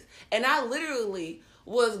 20s. And I literally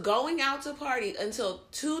was going out to party until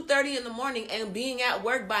 2:30 in the morning and being at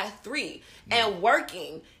work by 3 and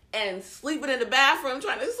working and sleeping in the bathroom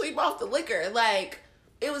trying to sleep off the liquor. Like,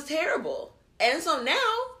 it was terrible. And so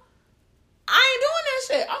now I ain't doing that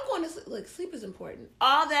shit. I'm going to sleep. Look, sleep is important.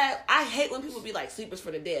 All that, I hate when people be like, sleep is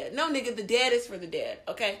for the dead. No, nigga, the dead is for the dead,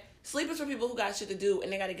 okay? Sleep is for people who got shit to do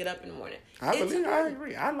and they got to get up in the morning. I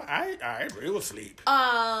agree. I agree with sleep.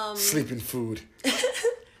 Sleeping food.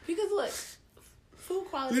 Because look, food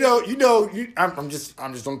quality. I'm just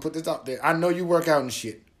gonna put this out there. I know you work out and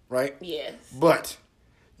shit, right? Yes. But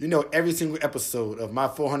you know, every single episode of My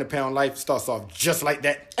 400-Pound Life starts off just like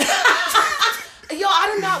that. Yo,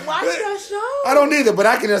 I do not watch that show. I don't either, but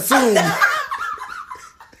I can assume.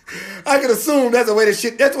 That's the way the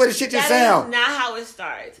shit just sound. That is not how it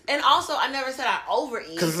starts. And also, I never said I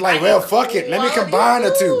overeat. Cause it's like, well, fuck it. Let me combine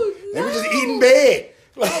the two. Let me just eat in bed.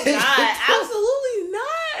 Oh God, absolutely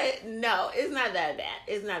not. No, it's not that bad.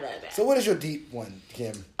 It's not that bad. So what is your deep one,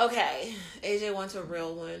 Kim? Okay, AJ wants a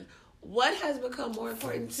real one. What has become more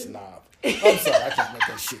important to me? Snob. I'm sorry, I can't let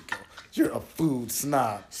that shit go. You're a food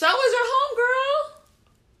snob. So is your homegirl.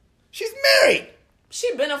 She's married.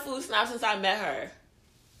 She been a food snob since I met her.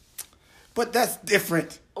 But that's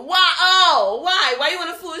different. Why? Oh, why? Why you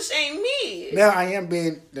want to food shame me? Now I am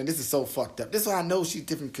being. Now this is so fucked up. This is why I know she's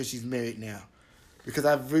different, because she's married now. Because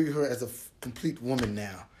I view her as a complete woman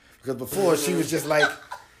now. Because before she was just like,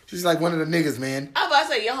 she's like one of the niggas, man. I was about to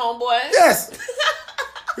say your homeboy. Yes.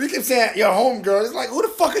 You keep saying your homegirl. It's like, who the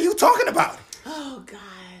fuck are you talking about? Oh God.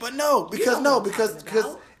 But no, because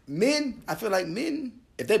about. men, I feel like men,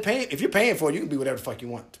 if you're paying for it, you can be whatever the fuck you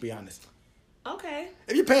want, to be honest. Okay.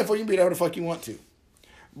 If you're paying for it, you can be whatever the fuck you want to.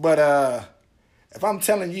 But if I'm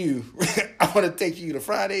telling you I want to take you to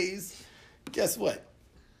Fridays, guess what?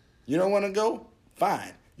 You don't want to go?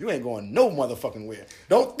 Fine. You ain't going no motherfucking where.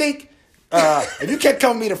 Don't think if you can't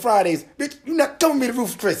come with me to Fridays, bitch, you're not coming with me to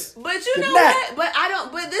Ruth's Chris. But you know what?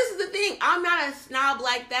 But this is the thing. I'm not a snob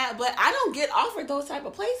like that, but I don't get offered those type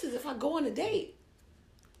of places if I go on a date.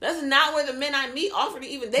 That's not where the men I meet offer to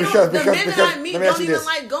even. The men that I meet don't even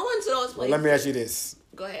like going to those places. Well, let me ask you this.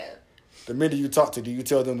 Go ahead. The men that you talk to, do you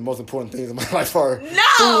tell them the most important things in my life are no!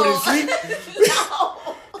 food and sleep?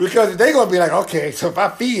 No. Because they're going to be like, okay, so if I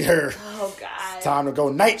feed her, oh God, it's time to go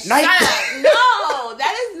night. Shut up. No,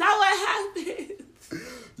 that is not what happens.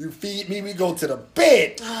 You feed me, we go to the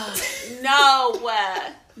bed. No.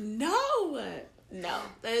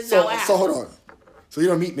 That is not what happens. So hold on. So you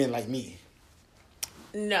don't meet men like me?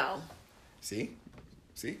 No. See?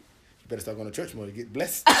 You better start going to church more to get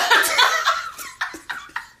blessed.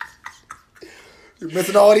 You're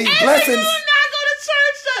missing all these blessings. You do not go to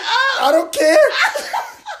church. Shut up. I don't care.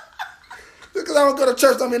 Just because I don't go to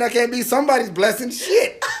church don't mean I can't be somebody's blessing.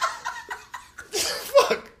 Shit.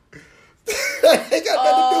 Fuck. That ain't got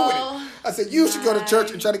nothing to do with it. I said you should go to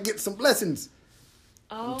church and try to get some blessings.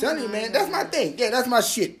 I'm telling you, man. That's my thing. Yeah, that's my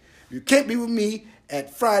shit. You can't be with me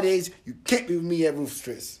at Fridays. You can't be with me at Ruth's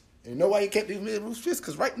Chris. And you know why you can't be with me at Ruth's Chris?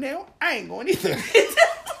 Because right now, I ain't going either.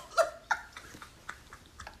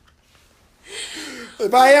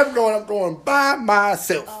 If I am going, I'm going by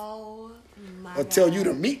myself. Oh, my I'll tell you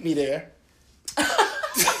to meet me there.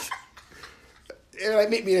 Like,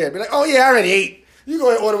 meet me there. Be like, oh, yeah, I already ate. You go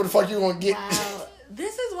ahead and order what the fuck you going to get. Wow.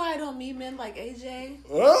 This is why I don't meet men like AJ.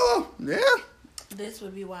 Oh, yeah. This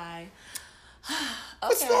would be why. Okay.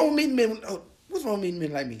 What's wrong with meeting men? What's wrong with meeting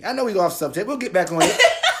men like me? I know we go off subject. We'll get back on it.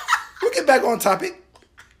 We'll get back on topic.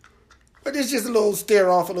 But it's just a little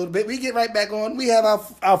stare off a little bit. We get right back on. We have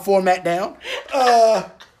our format down.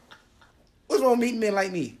 What's wrong with meeting men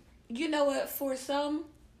like me? You know what? For some.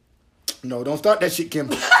 No, don't start that shit,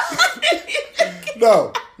 Kim.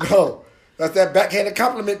 No. That's that backhanded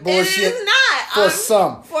compliment bullshit. It is not. For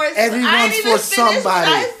some. Everyone's for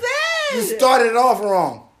somebody. You started it off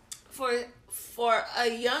wrong. For a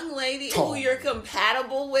young lady who you're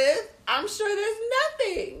compatible with, I'm sure there's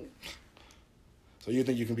nothing. So you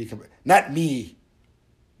think you can be not me,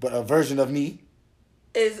 but a version of me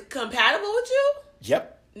is compatible with you?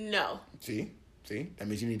 Yep. No. See, that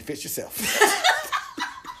means you need to fix yourself.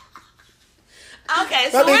 Okay,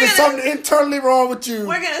 so that means there's something internally wrong with you.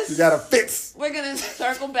 You gotta fix. We're gonna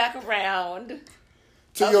circle back around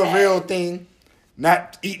to your real thing,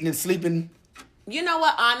 not eating and sleeping. You know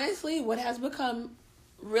what? Honestly, what has become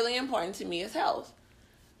really important to me is health.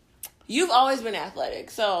 You've always been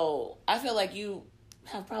athletic, so I feel like you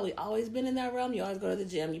have probably always been in that realm. You always go to the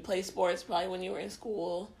gym. You play sports probably when you were in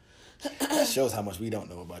school. That shows how much we don't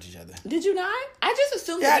know about each other. Did you not? I just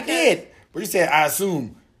assumed. Yeah, I did. But you said, I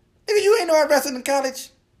assume. Nigga, you ain't know I wrestled in college?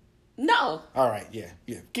 No. All right, yeah.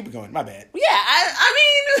 Keep it going. My bad. Yeah, I mean...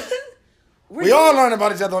 we all learn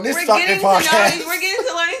about each other on this fucking podcast. We're getting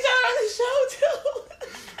to learn each other on the show, too.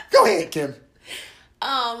 Go ahead, Kim.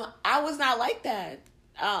 I was not like that.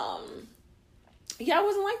 Yeah, I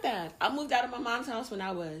wasn't like that. I moved out of my mom's house when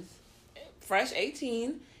I was fresh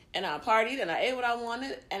 18, and I partied, and I ate what I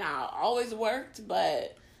wanted, and I always worked,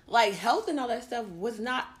 but, like, health and all that stuff was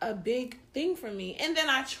not a big thing for me. And then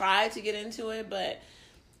I tried to get into it, but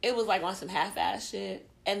it was, like, on some half-ass shit.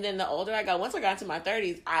 And then the older I got, once I got into my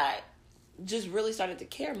 30s, I just really started to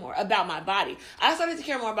care more about my body. I started to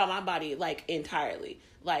care more about my body, like, entirely.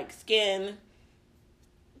 Like, skin,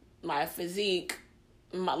 my physique,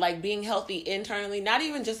 like being healthy internally, not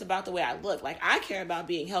even just about the way I look. Like, I care about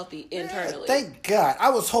being healthy internally. Thank God. I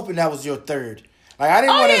was hoping that was your third. Like, I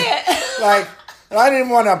didn't want to, like, I didn't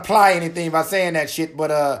want to apply anything by saying that shit,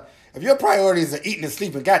 but if your priorities are eating and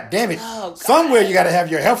sleeping, God damn it, somewhere you got to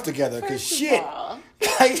have your health together, because shit.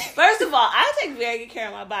 First of all, I take very good care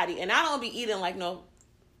of my body, and I don't be eating like no.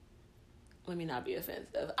 Let me not be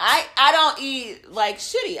offensive. I don't eat like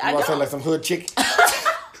shitty. I don't. Say like some hood chick.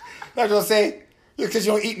 That's what I'm saying. Because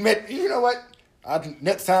you don't eat meat. You know what?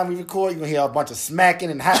 Next time we record, you're going to hear a bunch of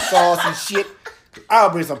smacking and hot sauce and shit.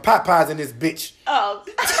 I'll bring some Popeyes in this bitch. Oh.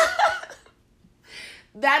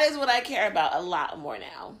 That is what I care about a lot more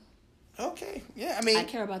now. Okay. Yeah, I mean. I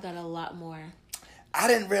care about that a lot more. I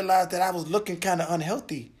didn't realize that I was looking kind of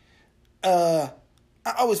unhealthy. I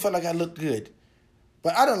always felt like I looked good.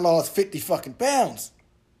 But I done lost 50 fucking pounds.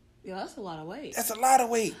 Yeah, that's a lot of weight. That's a lot of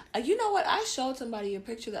weight. You know what? I showed somebody your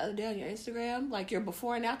picture the other day on your Instagram, like your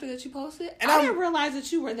before and after that you posted. And I didn't realize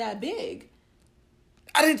that you were that big.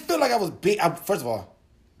 I didn't feel like I was big. First of all,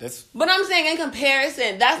 that's... But I'm saying in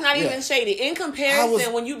comparison, that's not even shady. In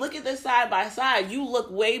comparison, when you look at this side by side, you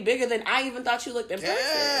look way bigger than I even thought you looked in person.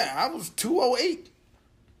 Yeah, I was 208.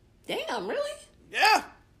 Damn, really? Yeah.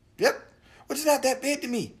 Yep. Which is not that big to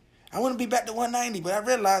me. I want to be back to 190, but I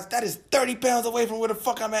realized that is 30 pounds away from where the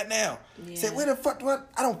fuck I'm at now. Yeah. Say, where the fuck do I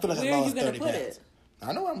don't feel like I lost 30 pounds. Where are you going to put it?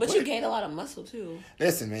 I know I'm But you gained a lot of muscle, too.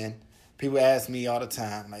 Listen, man. People ask me all the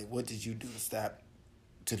time, like, what did you do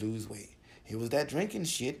to lose weight? It was that drinking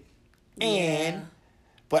shit. And,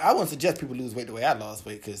 but I wouldn't suggest people lose weight the way I lost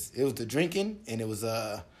weight, because it was the drinking, and it was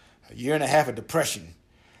a year and a half of depression.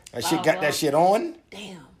 That shit got that shit on.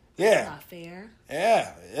 Damn. Yeah. That's not fair.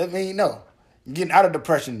 Yeah. I mean, no. Getting out of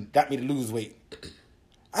depression got me to lose weight.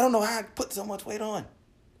 I don't know how I put so much weight on.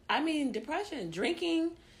 I mean, depression,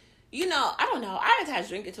 drinking, I don't know. I attach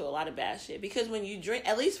drinking to a lot of bad shit. Because when you drink,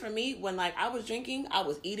 at least for me, when like I was drinking, I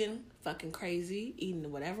was eating fucking crazy,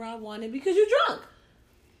 eating whatever I wanted because you're drunk.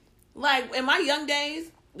 Like in my young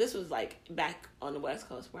days, this was like back on the West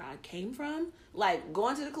Coast where I came from. Like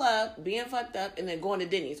going to the club, being fucked up, and then going to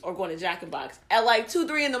Denny's or going to Jack in the Box at like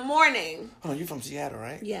 2-3 in the morning. Oh, you're from Seattle,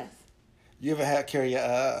 right? Yes. You ever carry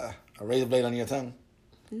a razor blade on your tongue?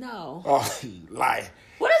 No. Oh, you lie.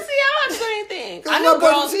 What does Seattle have to do anything? I know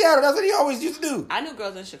girls in Seattle. That's what he always used to do. I knew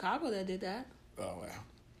girls in Chicago that did that. Oh well.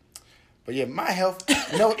 But yeah, my health.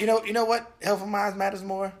 You know what health of mine matters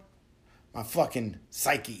more? My fucking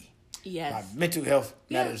psyche. Yes. My mental health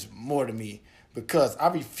matters more to me because I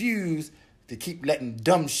refuse to keep letting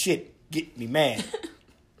dumb shit get me mad.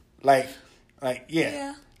 like,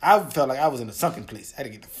 yeah. I felt like I was in a sunken place. I had to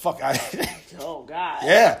get the fuck out of there. Oh, God.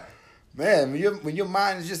 Yeah. Man, when your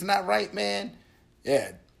mind is just not right, man,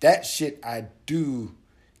 yeah, that shit I do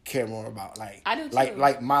care more about. Like, I do too.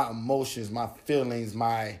 Like my emotions, my feelings,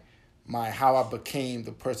 my how I became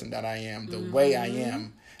the person that I am, the way I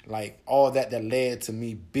am, like all that led to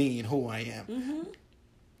me being who I am. Mm-hmm.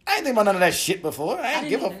 I ain't think about none of that shit before. I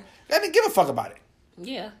didn't give a fuck about it.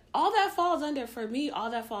 Yeah. All that falls under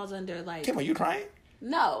like... Kim, are you crying?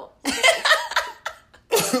 No.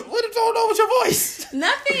 What is going on with your voice?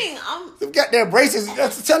 Nothing. Them goddamn braces.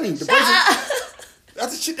 That's telling you. The braces.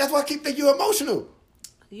 That's the shit. That's why I keep thinking you emotional.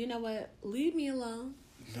 You know what? Leave me alone.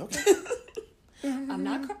 Okay. I'm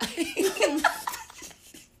not crying.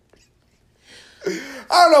 I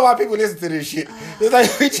don't know why people listen to this shit. It's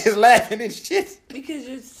like we just laughing and shit. Because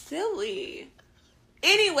you're silly.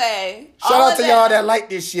 Anyway. Shout out to y'all that like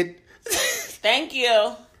this shit. Thank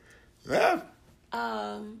you. Yeah.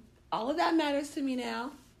 All of that matters to me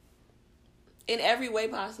now. In every way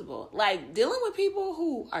possible. Like, dealing with people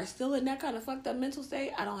who are still in that kind of fucked up mental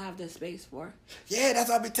state, I don't have the space for. Yeah, that's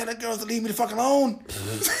why I be telling girls to leave me the fuck alone.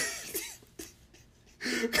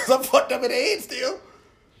 Because I'm fucked up in the head still.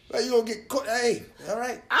 Like, you gonna get caught. Hey, all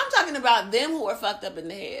right. I'm talking about them who are fucked up in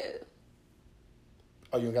the head.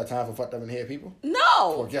 Oh, you ain't got time for fucked up in the head people?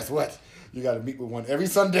 No. Well, guess what? You got to meet with one every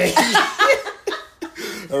Sunday.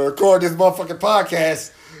 And record this motherfucking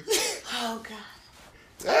podcast. Oh, God.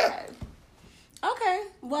 Yeah. Okay.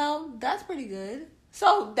 Well, that's pretty good.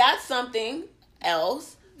 So, that's something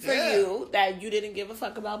else for you that you didn't give a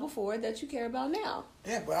fuck about before that you care about now.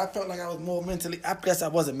 Yeah, but I felt like I was more mentally. I guess I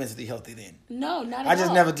wasn't mentally healthy then. No, not at all. I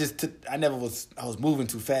just never just took. I was moving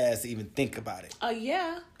too fast to even think about it.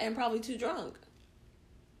 Yeah, and probably too drunk.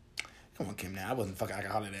 Come on, Kim. Now I wasn't fucking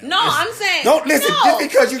alcoholic. No, I'm saying. Don't listen. No. Just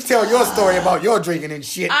because you tell your story about your drinking and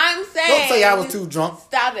shit. I'm saying. Don't say I was too drunk.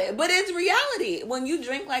 Stop it. But it's reality. When you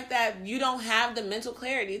drink like that, you don't have the mental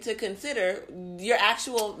clarity to consider your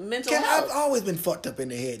actual mental health. I've always been fucked up in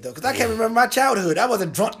the head though, because I can't remember my childhood. I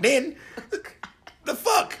wasn't drunk then. The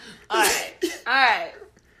fuck. All right.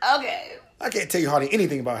 Okay. I can't tell you hardly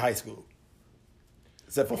anything about high school,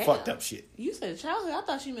 except for fucked up shit. You said childhood. I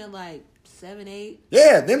thought you meant like 7, 8.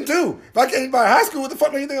 Yeah, them too. If I can't about high school, what the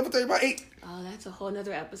fuck do you think I'm gonna tell you about 8? Oh, that's a whole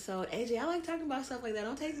nother episode. AJ, I like talking about stuff like that.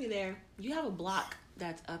 Don't take me there. You have a block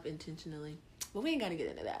that's up intentionally. But we ain't got to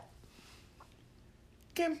get into that.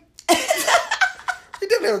 Kim. We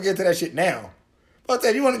definitely gonna get into that shit now. But I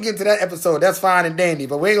said, you want to get into that episode, that's fine and dandy.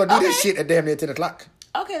 But we ain't gonna do this shit at damn near 10 o'clock.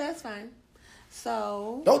 Okay, that's fine.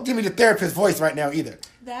 So. Don't give me the therapist voice right now either.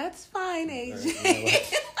 That's fine,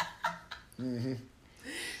 AJ. Mm-hmm.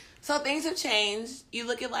 So things have changed. You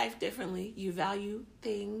look at life differently. You value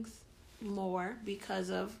things more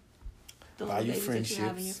because of the little babies that you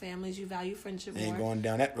have in your families. You value friendship more. Ain't going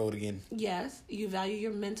down that road again. Yes. You value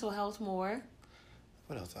your mental health more.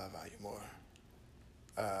 What else do I value more?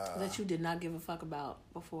 That you did not give a fuck about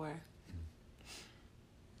before.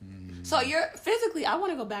 So you're physically, I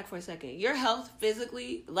want to go back for a second. Your health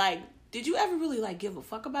physically, like, did you ever really like give a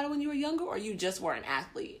fuck about it when you were younger, or you just were an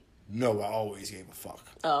athlete? No, I always gave a fuck.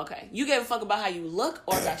 Oh, okay. You gave a fuck about how you look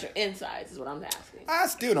or about your insides is what I'm asking. I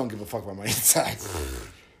still don't give a fuck about my insides.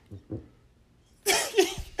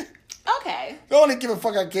 Okay. The only give a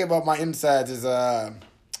fuck I care about my insides is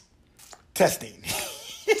testing.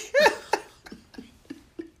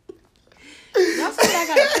 That's what I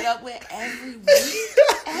gotta put up with every week.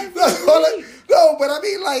 No, but I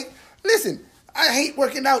mean, like, listen, I hate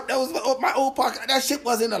working out. That was my old pocket. That shit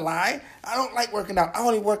wasn't a lie. I don't like working out. I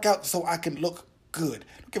only work out so I can look good.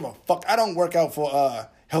 Don't give a fuck. I don't work out for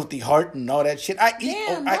healthy heart and all that shit. I eat.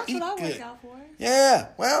 Damn, I that's eat what I good. work out for. Yeah.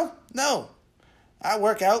 Well, no, I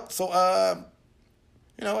work out so I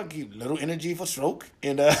keep little energy for stroke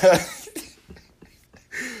and that's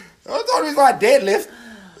the only reason why I deadlift.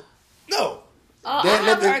 No. Oh, I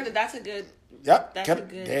have heard that that's a good. Yep. That's a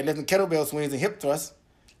good. Deadlifting kettlebell swings and hip thrusts.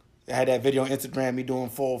 I had that video on Instagram, me doing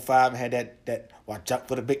 4 or 5, and had that watch out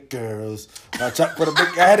for the big girls. Watch out for the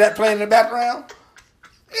big. I had that playing in the background.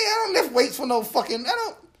 Yeah, I don't lift weights for no fucking. I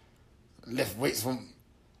don't lift weights from.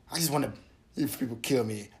 I just want to. If people kill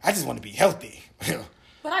me, I just want to be healthy.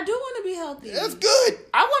 But I do want to be healthy. That's good.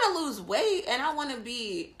 I want to lose weight, and I want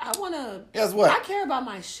to. Guess what? I care about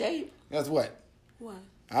my shape. Guess what? What?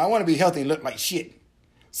 I want to be healthy and look like shit.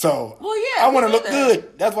 So, well, yeah, I want to look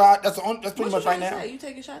good. That's why. That's pretty much right now. Say? You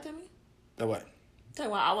taking shots at me? The what? Tell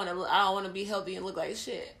you what, I want to be healthy and look like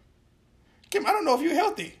shit. Kim, I don't know if you're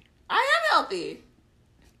healthy. I am healthy.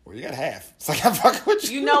 Well, you got half. It's like I'm fucking with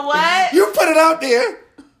you. You know what? You put it out there.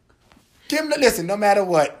 Kim, listen, no matter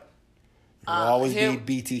what, you'll always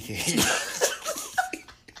be BTK.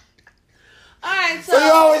 All right, so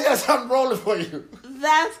you always got something rolling for you.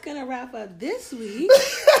 That's gonna wrap up this week.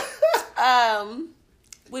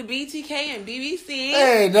 With BTK and BBC.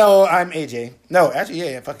 Hey, no, I'm AJ. No, actually,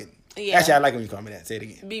 yeah, fuck it. Yeah. Actually, I like when you call me that. Say it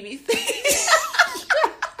again. BBC.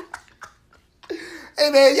 Hey,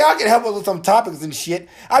 man, y'all can help us with some topics and shit.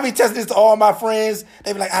 I be testing this to all my friends.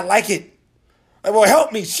 They be like, I like it. Like, well,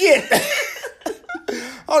 help me. Shit. I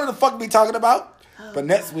don't know what the fuck we talking about. But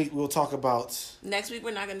next week, we'll talk about... Next week,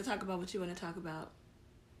 we're not going to talk about what you want to talk about.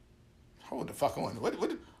 Hold the fuck on. What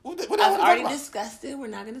I've already discussed it. We're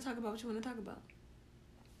not going to talk about what you want to talk about.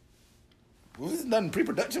 Well, this is nothing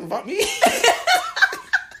pre-production about me.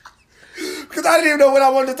 Because I didn't even know what I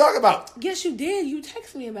wanted to talk about. Yes, you did. You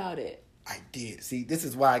texted me about it. I did. See, this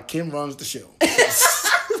is why Kim runs the show.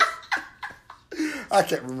 I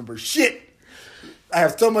can't remember shit. I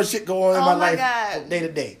have so much shit going on in my life from day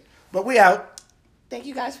to day. But we out. Thank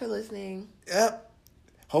you guys for listening. Yep.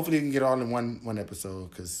 Hopefully we can get all in one episode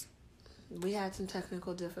because We had some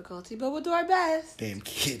technical difficulty, but we'll do our best. Damn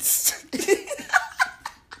kids.